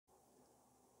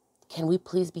Can we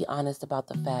please be honest about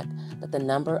the fact that the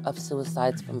number of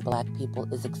suicides from Black people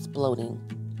is exploding?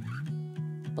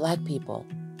 Black people,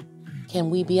 can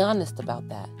we be honest about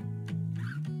that?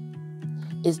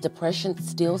 Is depression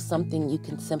still something you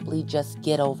can simply just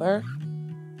get over?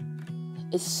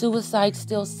 Is suicide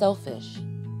still selfish?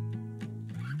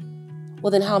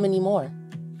 Well, then how many more?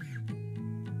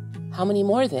 How many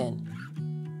more then?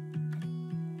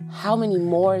 How many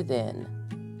more then?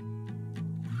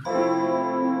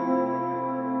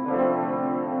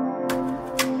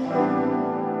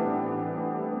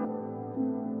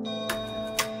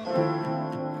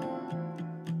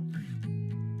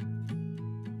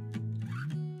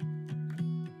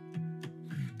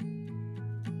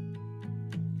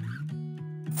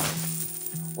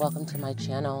 Welcome to my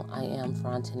channel. I am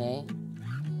Fronten'a,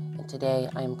 and today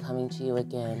I am coming to you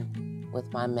again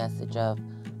with my message of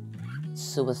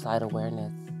suicide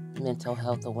awareness, mental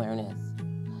health awareness,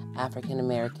 African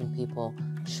American people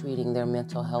treating their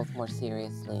mental health more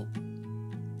seriously.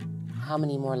 How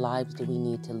many more lives do we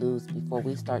need to lose before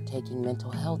we start taking mental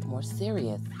health more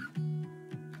serious?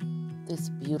 This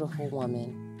beautiful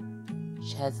woman,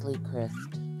 Cheslie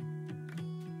Kryst,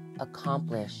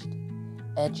 accomplished,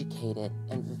 educated,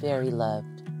 and very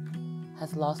loved,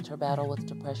 has lost her battle with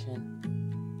depression.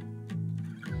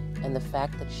 And the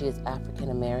fact that she is African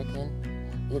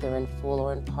American, either in full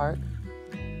or in part,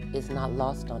 is not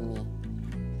lost on me.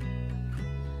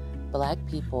 Black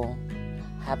people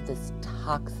have this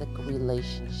toxic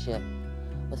relationship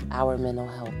with our mental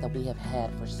health that we have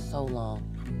had for so long.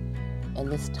 And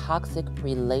this toxic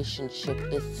relationship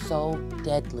is so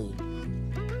deadly.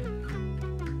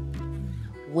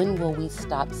 When will we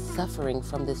stop suffering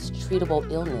from this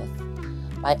treatable illness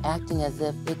by acting as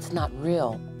if it's not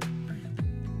real?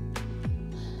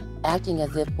 Acting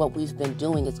as if what we've been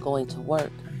doing is going to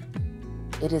work.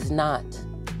 It is not.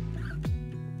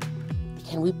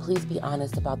 Can we please be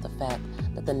honest about the fact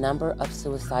that the number of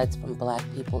suicides from Black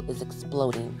people is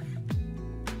exploding?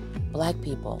 Black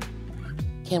people,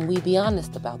 can we be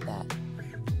honest about that?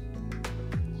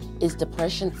 Is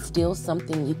depression still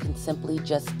something you can simply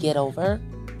just get over?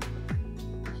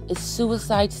 Is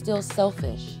suicide still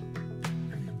selfish?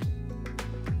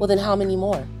 Well, then how many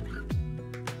more?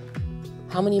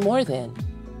 How many more then?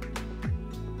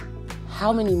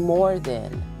 How many more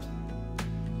then?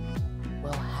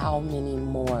 Well, how many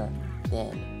more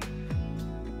then?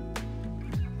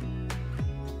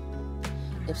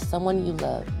 If someone you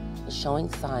love is showing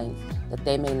signs that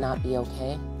they may not be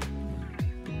okay,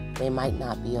 they might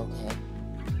not be okay,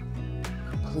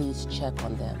 please check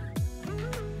on them.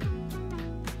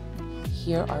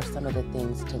 Here are some of the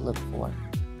things to look for.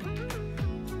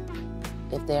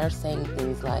 If they are saying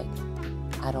things like,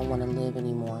 I don't want to live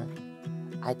anymore,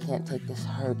 I can't take this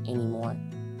hurt anymore,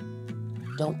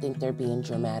 don't think they're being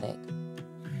dramatic.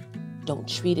 Don't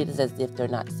treat it as if they're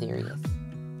not serious.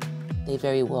 They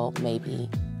very well may be.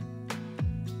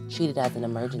 Treat it as an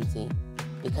emergency,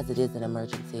 because it is an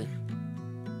emergency.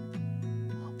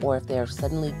 Or if they are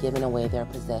suddenly giving away their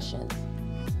possessions,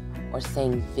 or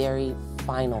saying very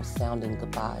final sounding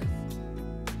goodbyes,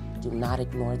 do not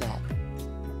ignore that.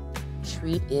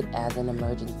 Treat it as an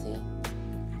emergency,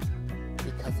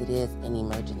 because it is an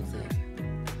emergency.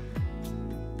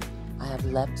 I have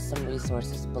left some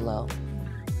resources below.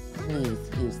 Please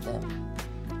use them.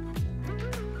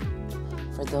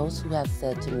 For those who have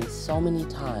said to me so many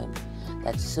times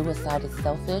that suicide is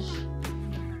selfish,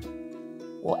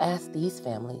 we'll ask these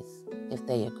families if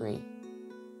they agree.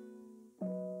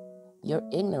 Your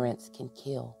ignorance can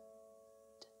kill.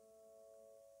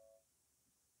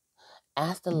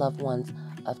 Ask the loved ones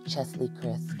of Cheslie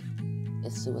Kryst,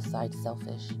 is suicide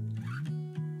selfish?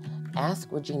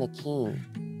 Ask Regina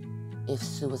if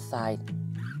suicide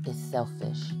is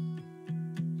selfish.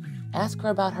 Ask her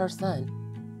about her son,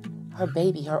 her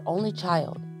baby, her only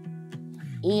child,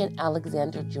 Ian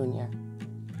Alexander Jr.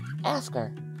 Ask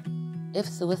her if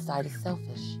suicide is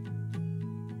selfish.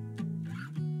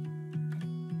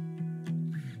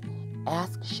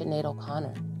 Ask Sinead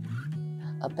O'Connor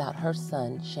about her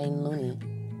son, Shane LUNNY.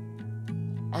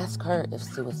 Ask her if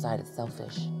suicide is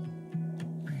selfish.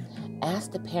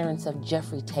 Ask the parents of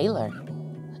Jeffrey Taylor.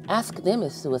 Ask them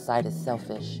if suicide is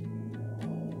selfish.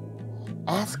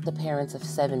 Ask the parents of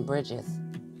Seven Bridges.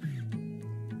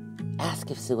 Ask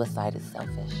if suicide is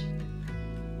selfish.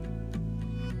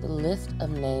 The list of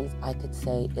names I could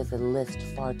say is a list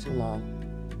far too long.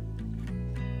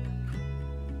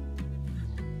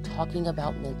 Talking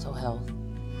about mental health,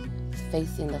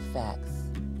 facing the facts,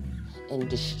 and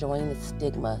destroying the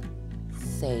stigma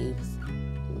saves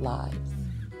lives.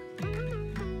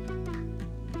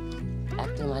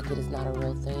 Acting like it is not a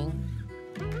real thing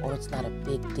or it's not a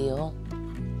big deal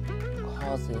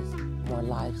causes more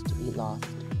lives to be lost.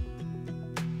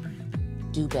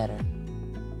 Do better.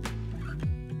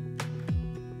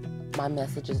 My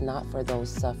message is not for those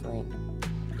suffering.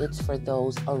 It's for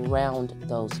those around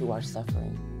those who are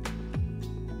suffering.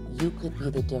 You could be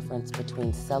the difference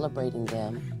between celebrating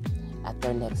them at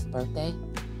their next birthday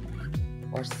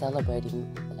or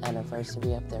celebrating the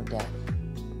anniversary of their death.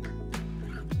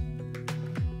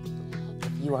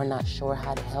 If you are not sure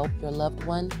how to help your loved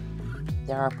one,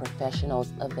 there are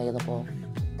professionals available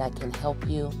that can help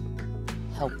you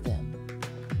help them.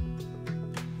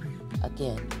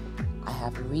 Again, I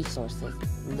have resources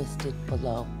listed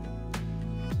below.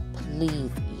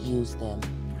 Please use them.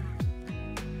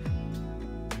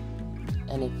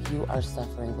 And if you are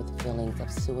suffering with feelings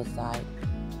of suicide,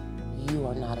 you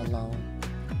are not alone.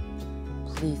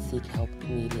 Please seek help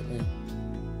immediately.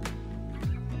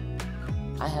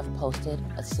 I have posted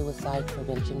a suicide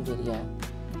prevention video.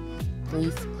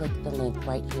 Please click the link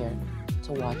right here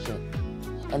to watch it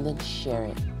and then share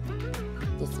it.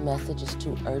 This message is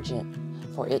too urgent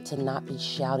for it to not be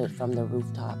shouted from the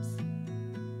rooftops.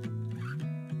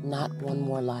 Not one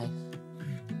more life.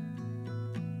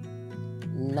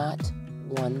 Not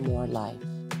one more life.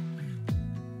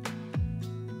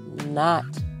 Not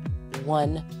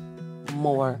one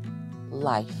more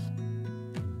life.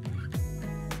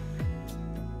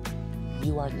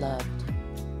 You are loved.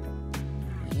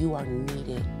 You are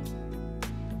needed.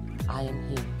 I am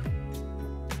here.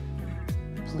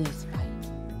 Please fight.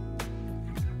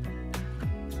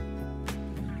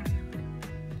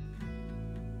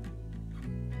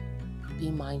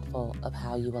 Be mindful of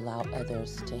how you allow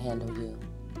others to handle you,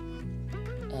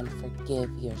 and forgive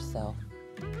yourself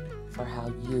for how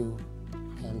you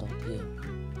handled you.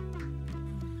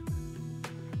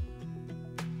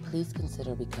 Please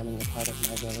consider becoming a part of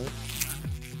my village.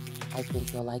 I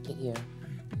think you'll like it here.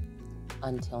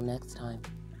 Until next time.